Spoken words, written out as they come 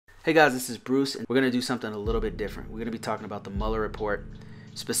Hey guys, this is Bruce, and we're going to do something a little bit different. We're going to be talking about the Mueller report,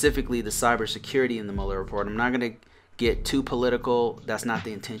 specifically the cybersecurity in the Mueller report. I'm not going to get too political. That's not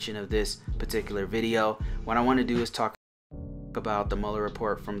the intention of this particular video. What I want to do is talk about the Mueller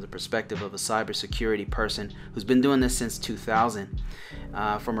report from the perspective of a cybersecurity person who's been doing this since 2000,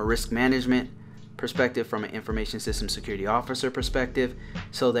 from a risk management perspective, from an information system security officer perspective,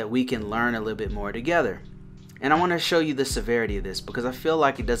 so that we can learn a little bit more together. And I want to show you the severity of this because I feel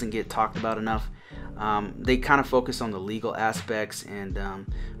like it doesn't get talked about enough. They kind of focus on the legal aspects and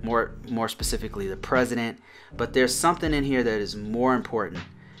more specifically the president. But there's something in here that is more important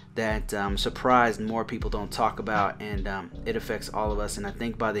that I'm surprised more people don't talk about, and it affects all of us. And I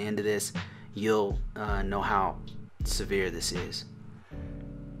think by the end of this, you'll know how severe this is.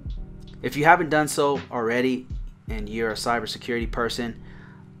 If you haven't done so already and you're a cybersecurity person,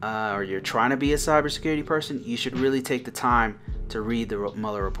 or you're trying to be a cybersecurity person, you should really take the time to read the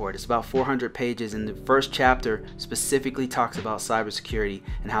Mueller report. It's about 400 pages, and the first chapter specifically talks about cybersecurity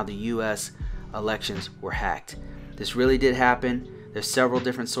and how the US elections were hacked. This really did happen. There's several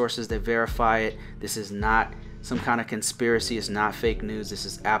different sources that verify it. This is not some kind of conspiracy. It's not fake news. This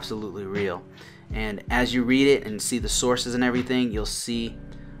is absolutely real. And as you read it and see the sources and everything, you'll see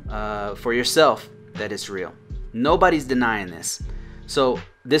for yourself that it's real. Nobody's denying this. So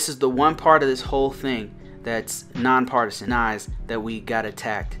this is the one part of this whole thing that's nonpartisan, denies that we got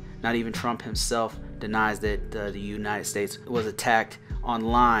attacked. Not even Trump himself denies that the United States was attacked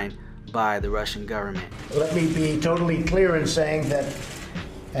online by the Russian government. Let me be totally clear in saying that,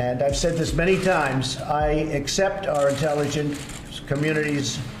 and I've said this many times, I accept our intelligence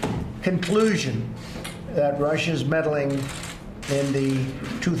community's conclusion that Russia's meddling in the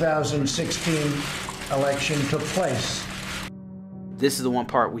 2016 election took place. This is the one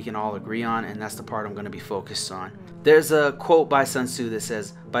part we can all agree on, and that's the part I'm going to be focused on. There's a quote by Sun Tzu that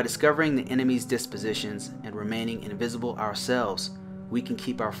says, "By discovering the enemy's dispositions and remaining invisible ourselves, we can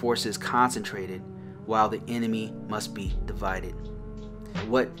keep our forces concentrated while the enemy must be divided."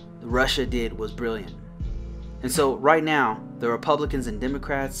 What Russia did was brilliant. And so right now, the Republicans and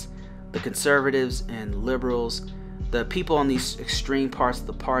Democrats, the conservatives and liberals, the people on these extreme parts of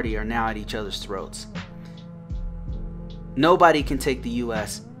the party are now at each other's throats. Nobody can take the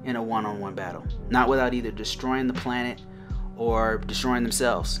US in a one-on-one battle, not without either destroying the planet or destroying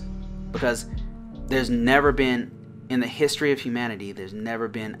themselves, because there's never been, in the history of humanity, there's never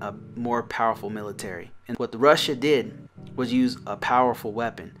been a more powerful military. And what Russia did was use a powerful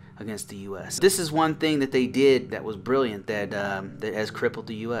weapon against the US. This is one thing that they did that was brilliant, that has crippled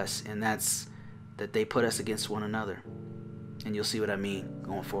the US, and that's that they put us against one another. And you'll see what I mean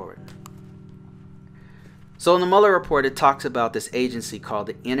going forward. So in the Mueller report, it talks about this agency called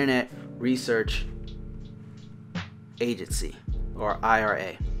the Internet Research Agency, or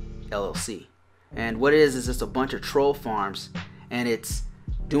IRA, LLC. And what it is just a bunch of troll farms, and it's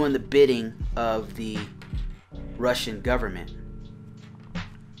doing the bidding of the Russian government.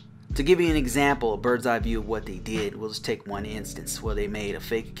 To give you an example, a bird's eye view of what they did, we'll just take one instance where they made a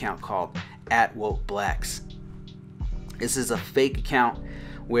fake account called @WokeBlacks. This is a fake account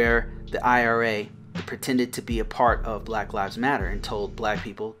where the IRA pretended to be a part of Black Lives Matter and told black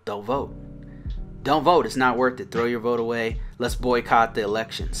people, don't vote. Don't vote, it's not worth it. Throw your vote away. Let's boycott the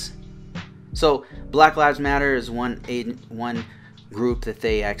elections. So Black Lives Matter is one group that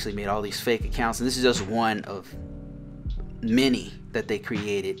they actually made all these fake accounts, and this is just one of many that they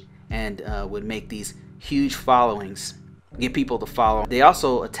created, and would make these huge followings, get people to follow. They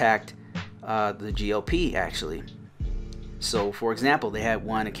also attacked the GOP actually. So for example, they had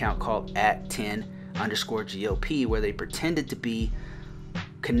one account called @10_GOP where they pretended to be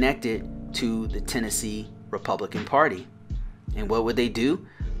connected to the Tennessee Republican Party. And what would they do?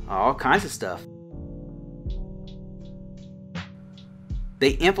 All kinds of stuff.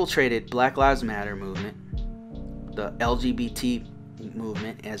 They infiltrated Black Lives Matter movement, the LGBT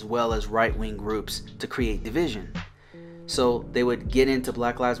movement, as well as right-wing groups to create division. So they would get into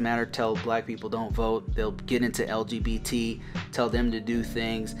Black Lives Matter, tell black people don't vote. They'll get into LGBT, tell them to do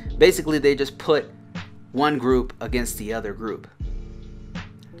things. Basically, they just put one group against the other group.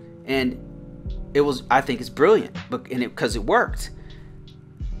 And it was, I think it's brilliant, because it worked.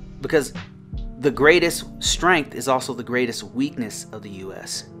 Because the greatest strength is also the greatest weakness of the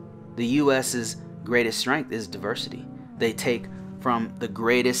US. The US's greatest strength is diversity. They take from the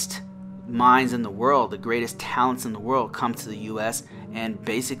greatest minds in the world, the greatest talents in the world, come to the US and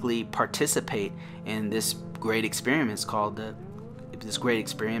basically participate in this great experiment called the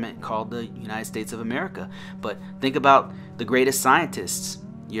United States of America. But think about the greatest scientists,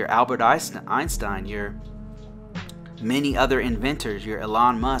 your Albert Einstein, your many other inventors, your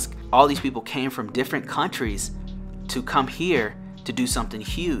Elon Musk, all these people came from different countries to come here to do something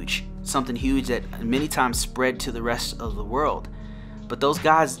huge that many times spread to the rest of the world. But those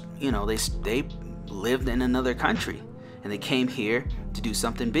guys, you know, they lived in another country and they came here to do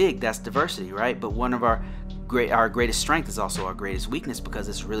something big. That's diversity, right? But one of our greatest strength is also our greatest weakness, because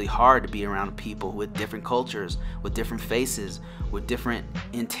it's really hard to be around people with different cultures, with different faces, with different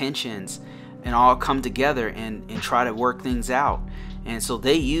intentions, and all come together and try to work things out. And so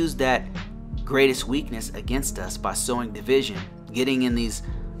they use that greatest weakness against us by sowing division, getting in these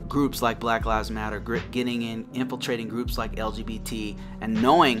groups like Black Lives Matter, infiltrating groups like LGBT, and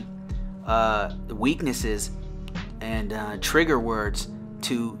knowing the weaknesses and trigger words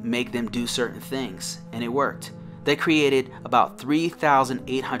to make them do certain things. And it worked. They created about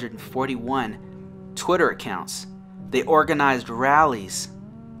 3,841 Twitter accounts. They organized rallies.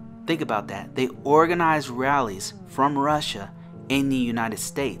 Think about that. They organized rallies from Russia in the United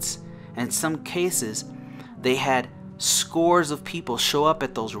States. And in some cases, they had scores of people show up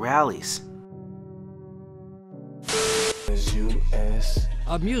at those rallies.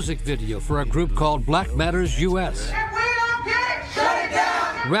 A music video for a group called Black Matters US.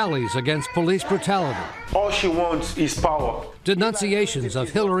 Rallies against police brutality. All she wants is power. Denunciations of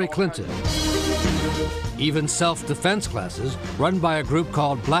Hillary Clinton. Even self-defense classes run by a group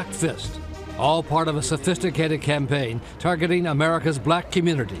called Black Fist. All part of a sophisticated campaign targeting America's black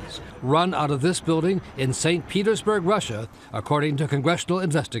communities, run out of this building in St. Petersburg, Russia, according to congressional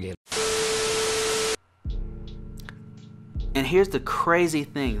investigators. And here's the crazy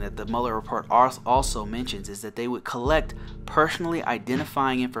thing that the Mueller report also mentions, is that they would collect personally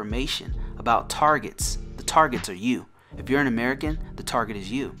identifying information about targets. The targets are you. If you're an American, the target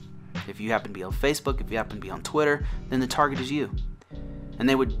is you. If you happen to be on Facebook, if you happen to be on Twitter, then the target is you. And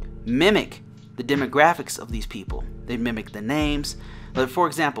they would mimic the demographics of these people. They'd mimic the names. But for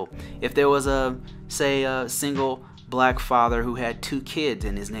example, if there was a single black father who had 2 kids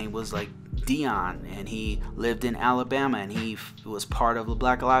and his name was like Dion, and he lived in Alabama, and he was part of the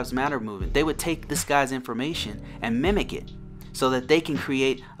Black Lives Matter movement, they would take this guy's information and mimic it so that they can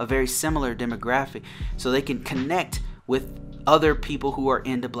create a very similar demographic, so they can connect with other people who are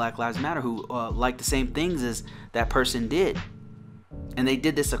into Black Lives Matter, who like the same things as that person did. And they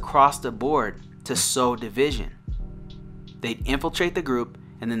did this across the board to sow division. They'd infiltrate the group,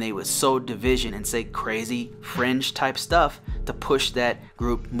 and then they would sow division and say crazy fringe type stuff to push that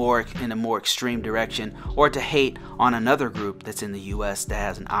group more in a more extreme direction, or to hate on another group that's in the US that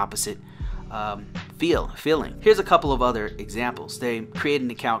has an opposite feeling. Here's a couple of other examples. They created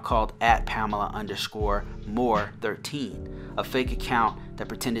an account called @Pamela_Moore13, a fake account that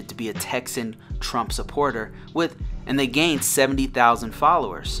pretended to be a Texan Trump supporter and they gained 70,000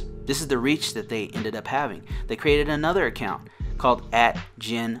 followers. This is the reach that they ended up having. They created another account called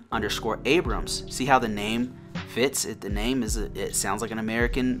 @Jen_Abrams. See how the name fits? The name it sounds like an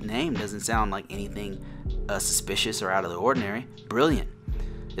American name. Doesn't sound like anything suspicious or out of the ordinary. Brilliant.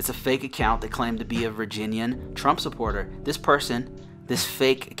 It's a fake account that claimed to be a Virginian Trump supporter. This person, this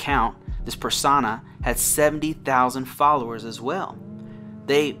fake account, this persona had 70,000 followers as well.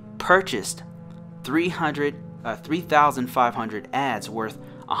 They purchased 3,500 ads worth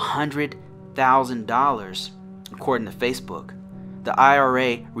 $100,000 according to Facebook. The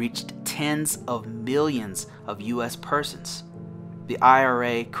IRA reached tens of millions of US persons. The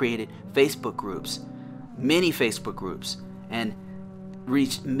IRA created Facebook groups, many Facebook groups, and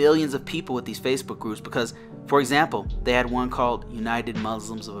reached millions of people with these Facebook groups because, for example, they had one called United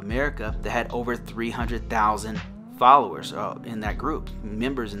Muslims of America that had over 300,000 followers in that group,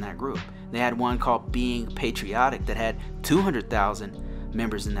 members in that group. They had one called Being Patriotic that had 200,000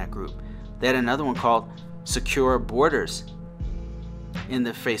 members in that group. They had another one called Secure Borders in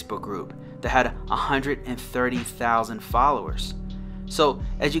the Facebook group that had 130,000 followers. So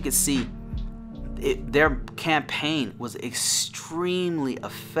as you can see, their campaign was extremely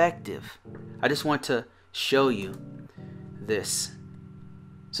effective. I just want to show you this.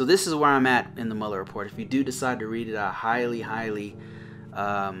 So this is where I'm at in the Mueller report. If you do decide to read it, I highly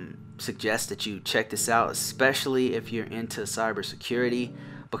suggest that you check this out, especially if you're into cybersecurity,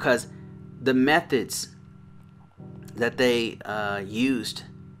 because the methods that they used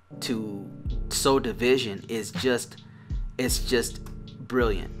to sow division it's just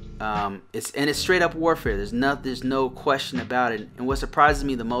brilliant. It's straight up warfare. There's no question about it. And what surprises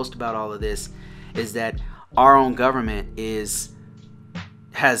me the most about all of this is that our own government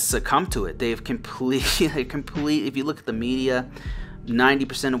has succumbed to it. They've completely if you look at the media,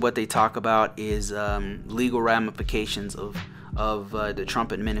 90% of what they talk about is legal ramifications of of the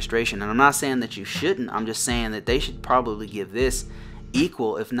Trump administration. And I'm not saying that you shouldn't. I'm just saying that they should probably give this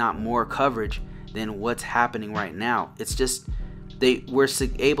equal, if not more, coverage than what's happening right now. It's just they were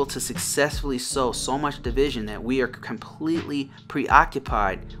able to successfully sow so much division that we are completely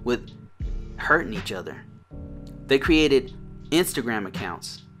preoccupied with hurting each other. They created Instagram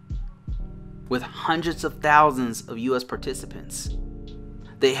accounts with hundreds of thousands of US participants.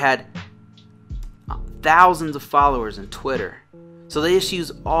 They had thousands of followers on Twitter. So they just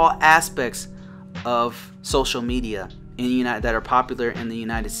use all aspects of social media that are popular in the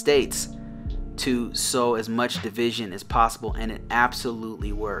United States to sow as much division as possible, and it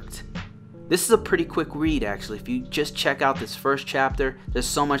absolutely worked. This is a pretty quick read, actually. If you just check out this first chapter, there's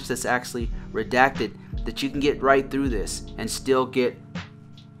so much that's actually redacted that you can get right through this and still get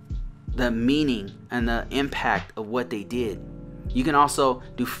the meaning and the impact of what they did. You can also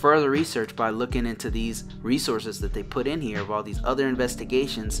do further research by looking into these resources that they put in here of all these other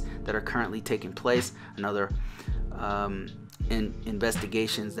investigations that are currently taking place and other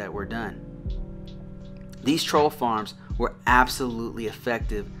investigations that were done. These troll farms were absolutely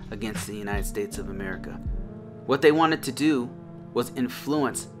effective against the United States of America. What they wanted to do was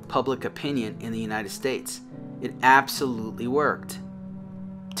influence public opinion in the United States. It absolutely worked.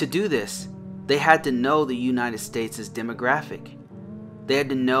 To do this, they had to know the United States' demographic. They had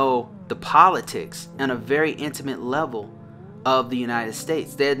to know the politics on a very intimate level of the United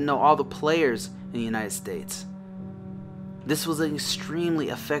States. They had to know all the players in the United States. This was an extremely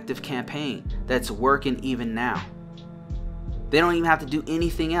effective campaign that's working even now. They don't even have to do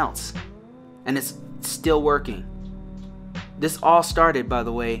anything else, and it's still working. This all started, by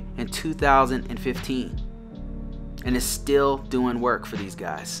the way, in 2015, and is still doing work for these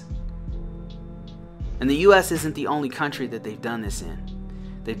guys. And the US isn't the only country that they've done this in.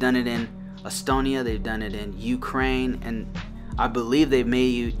 They've done it in Estonia, they've done it in Ukraine, and I believe they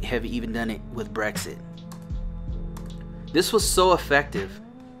may have even done it with Brexit. This was so effective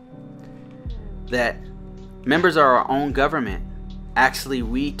that members of our own government actually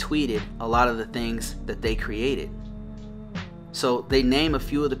retweeted a lot of the things that they created. So they name a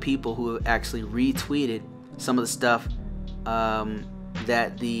few of the people who have actually retweeted some of the stuff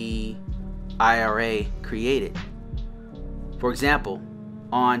that the IRA created. For example,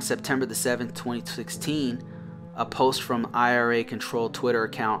 on September the 7th, 2016, a post from IRA-controlled Twitter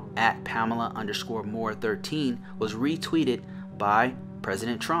account @Pamela_Moore13 was retweeted by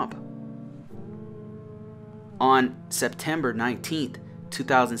President Trump. On September 19th,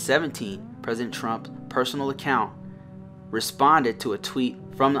 2017, President Trump's personal account responded to a tweet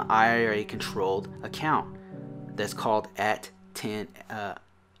from the IRA-controlled account that's called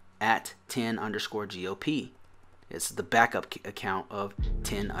 @10_GOP. It's the backup account of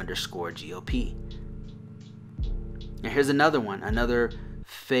 10_GOP. And here's another one, another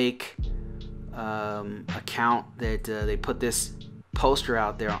fake account that they put this poster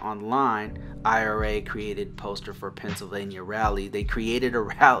out there online. IRA created poster for Pennsylvania rally. They created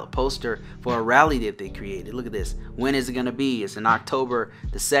a poster for a rally that they created. Look at this. When is it going to be? It's in October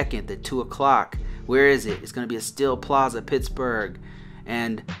the 2nd at 2 o'clock. Where is it? It's going to be at Steel Plaza, Pittsburgh.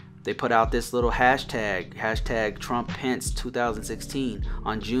 And they put out this little hashtag Trump Pence 2016.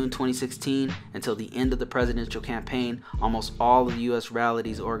 On June 2016, until the end of the presidential campaign, almost all of the U.S.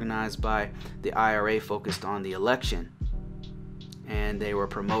 rallies organized by the IRA focused on the election. And they were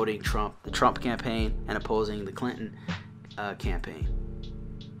promoting the Trump campaign, and opposing the Clinton campaign.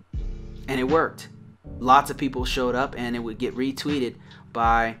 And it worked. Lots of people showed up, and it would get retweeted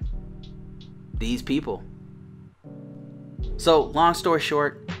by these people. So, long story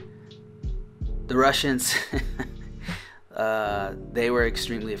short, the Russians, they were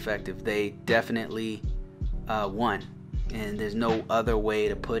extremely effective. They definitely won, and there's no other way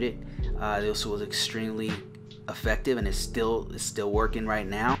to put it. This was extremely effective, and it's still working right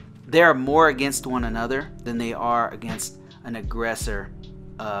now. They are more against one another than they are against an aggressor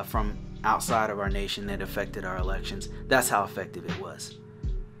from outside of our nation that affected our elections. That's how effective it was.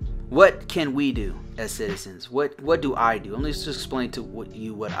 What can we do as citizens? What do I do? Let me just explain to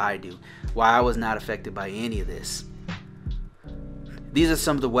you what I do, why I was not affected by any of this. These are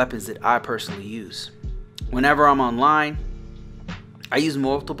some of the weapons that I personally use. Whenever I'm online, I use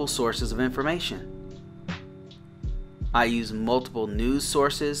multiple sources of information. I use multiple news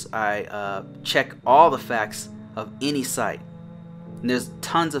sources. I check all the facts of any site. And there's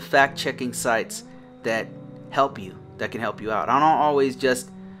tons of fact-checking sites that help you, that can help you out. I don't always just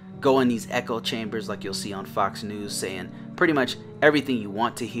go in these echo chambers like you'll see on Fox News saying pretty much everything you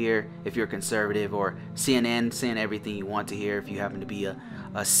want to hear if you're conservative, or CNN saying everything you want to hear if you happen to be a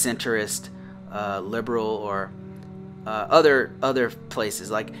centrist, liberal, or other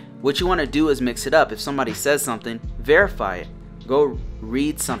places. Like, what you want to do is mix it up. If somebody says something, verify it. Go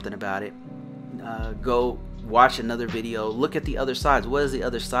read something about it. Go watch another video. Look at the other sides. What is the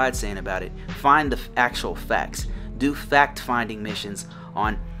other side saying about it? Find the actual facts. Do fact-finding missions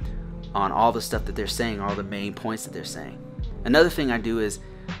on all the stuff that they're saying, all the main points that they're saying. Another thing I do is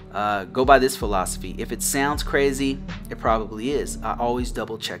go by this philosophy. If it sounds crazy, it probably is. I always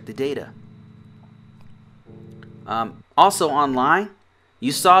double check the data. Also online,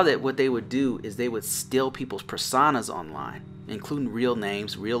 you saw that what they would do is they would steal people's personas online, including real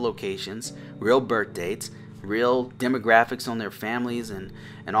names, real locations, real birth dates, real demographics on their families, and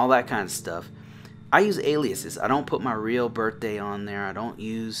all that kind of stuff. I use aliases. I don't put my real birthday on there. I don't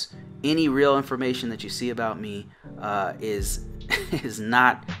use any real information that you see about me is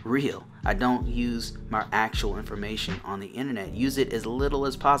not real. I don't use my actual information on the internet. Use it as little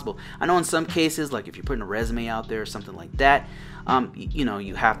as possible. I know in some cases, like if you're putting a resume out there or something like that, you know,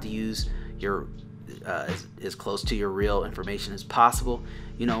 you have to use your as close to your real information as possible.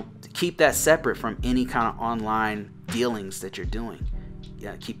 You know, keep that separate from any kind of online dealings that you're doing.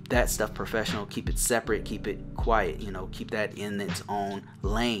 Yeah, keep that stuff professional, keep it separate, keep it quiet, you know, keep that in its own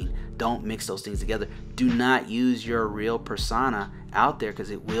lane. Don't mix those things together. Do not use your real persona out there, because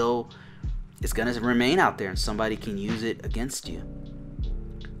it's going to remain out there and somebody can use it against you.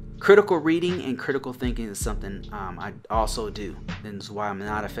 Critical reading and critical thinking is something I also do, and this is why I'm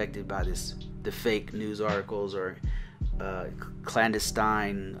not affected by the fake news articles or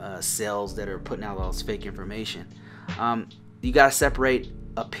clandestine cells that are putting out all this fake information. You got to separate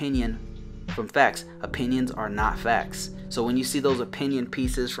opinion from facts. Opinions are not facts. So when you see those opinion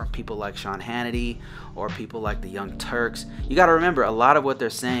pieces from people like Sean Hannity or people like the Young Turks, you got to remember a lot of what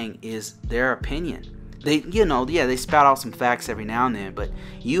they're saying is their opinion. They, you know, yeah, they spout out some facts every now and then, but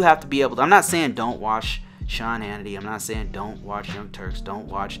you have to be able to, I'm not saying don't watch Sean Hannity. I'm not saying don't watch Young Turks, don't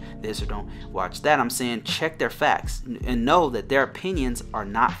watch this or don't watch that. I'm saying check their facts and know that their opinions are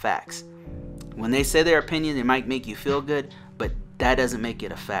not facts. When they say their opinion, it might make you feel good, but that doesn't make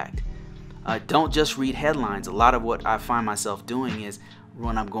it a fact. Don't just read headlines. A lot of what I find myself doing is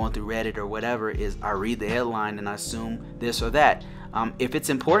when I'm going through Reddit or whatever is I read the headline and I assume this or that. If it's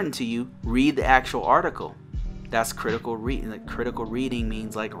important to you, read the actual article. That's critical reading. Like, critical reading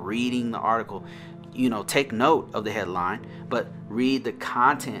means like reading the article. You know, take note of the headline, but read the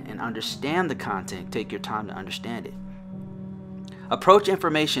content and understand the content. Take your time to understand it. Approach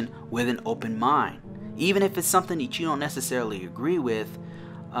information with an open mind. Even if it's something that you don't necessarily agree with,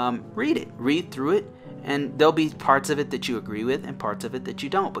 read it, read through it, and there'll be parts of it that you agree with and parts of it that you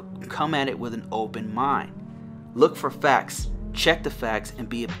don't, but come at it with an open mind. Look for facts, check the facts, and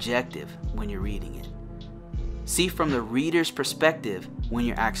be objective when you're reading it. See from the reader's perspective when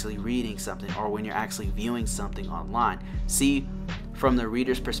you're actually reading something or when you're actually viewing something online. See from the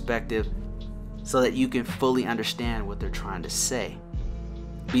reader's perspective so that you can fully understand what they're trying to say.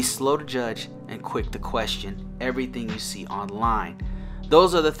 Be slow to judge and quick to question everything you see online.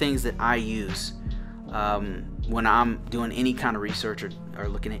 Those are the things that I use when I'm doing any kind of research or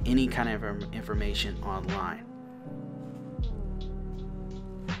looking at any kind of information online.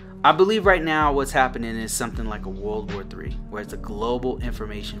 I believe right now what's happening is something like a World War III, where it's a global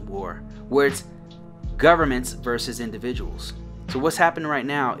information war, where it's governments versus individuals. So what's happening right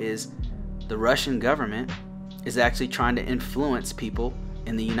now is the Russian government is actually trying to influence people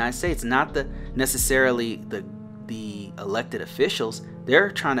in the United States, not necessarily the elected officials.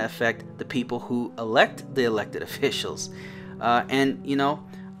 They're trying to affect the people who elect the elected officials. And you know,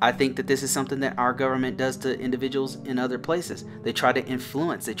 I think that this is something that our government does to individuals in other places. They try to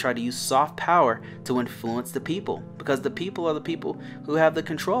influence, they try to use soft power to influence the people, because the people are the people who have the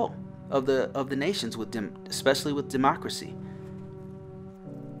control of the nations, especially with democracy.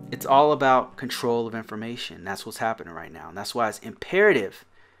 It's all about control of information. That's what's happening right now. And that's why it's imperative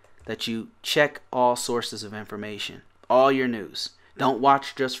that you check all sources of information, all your news. Don't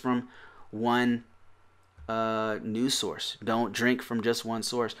watch just from one news source. Don't drink from just one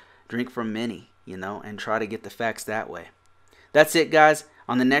source. Drink from many, you know, and try to get the facts that way. That's it, guys.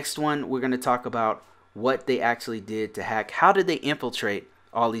 On the next one, we're going to talk about what they actually did to hack. How did they infiltrate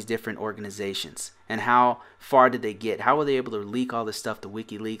all these different organizations? And how far did they get? How were they able to leak all this stuff to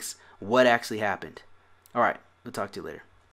WikiLeaks? What actually happened? All right, we'll talk to you later.